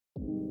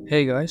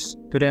Hey guys,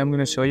 today I'm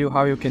going to show you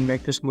how you can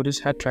make the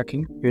smoothest head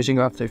tracking using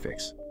After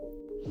Effects.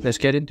 Let's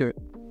get into it.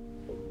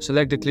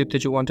 Select the clip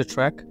that you want to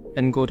track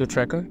and go to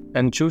Tracker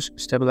and choose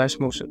Stabilize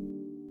Motion.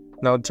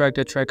 Now drag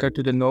the tracker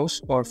to the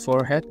nose or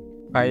forehead.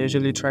 I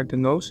usually track the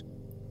nose.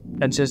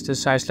 Adjust the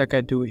size like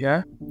I do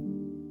here.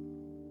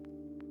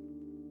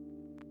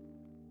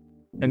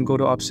 And go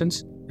to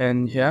Options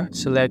and here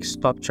select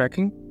Stop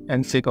Tracking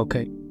and click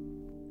OK.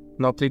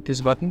 Now click this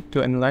button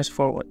to analyze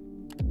forward.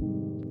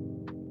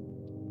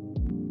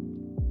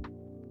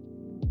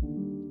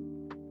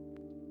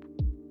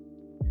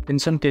 In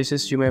some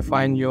cases, you may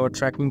find your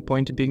tracking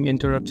point being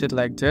interrupted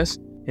like this.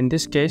 In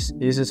this case,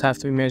 you just have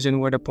to imagine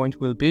where the point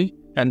will be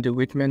and do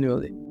it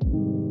manually.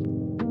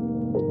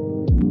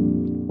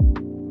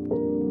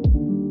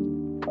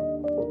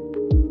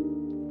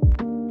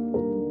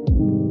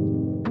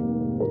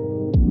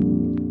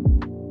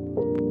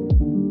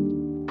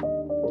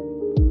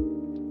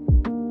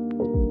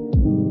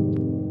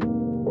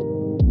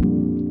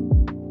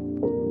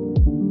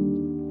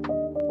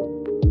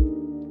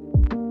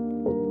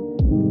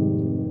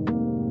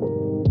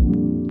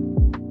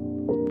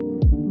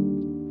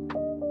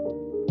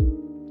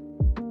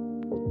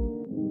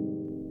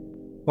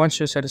 Once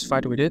you're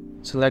satisfied with it,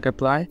 select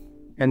Apply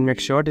and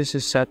make sure this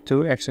is set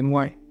to X and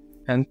Y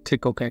and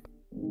click OK.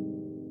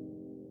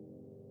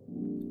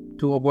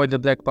 To avoid the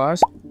black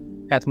bars,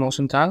 add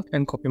motion tile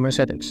and copy my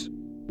settings.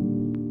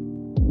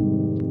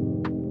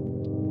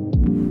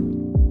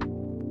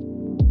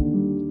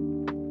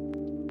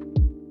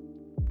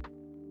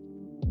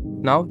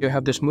 Now you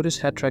have the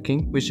smoothest head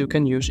tracking which you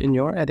can use in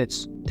your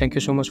edits. Thank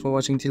you so much for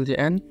watching till the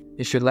end.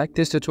 If you like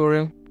this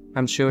tutorial,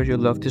 I'm sure you'll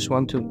love this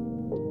one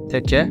too.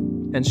 Take care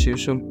and see you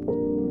soon.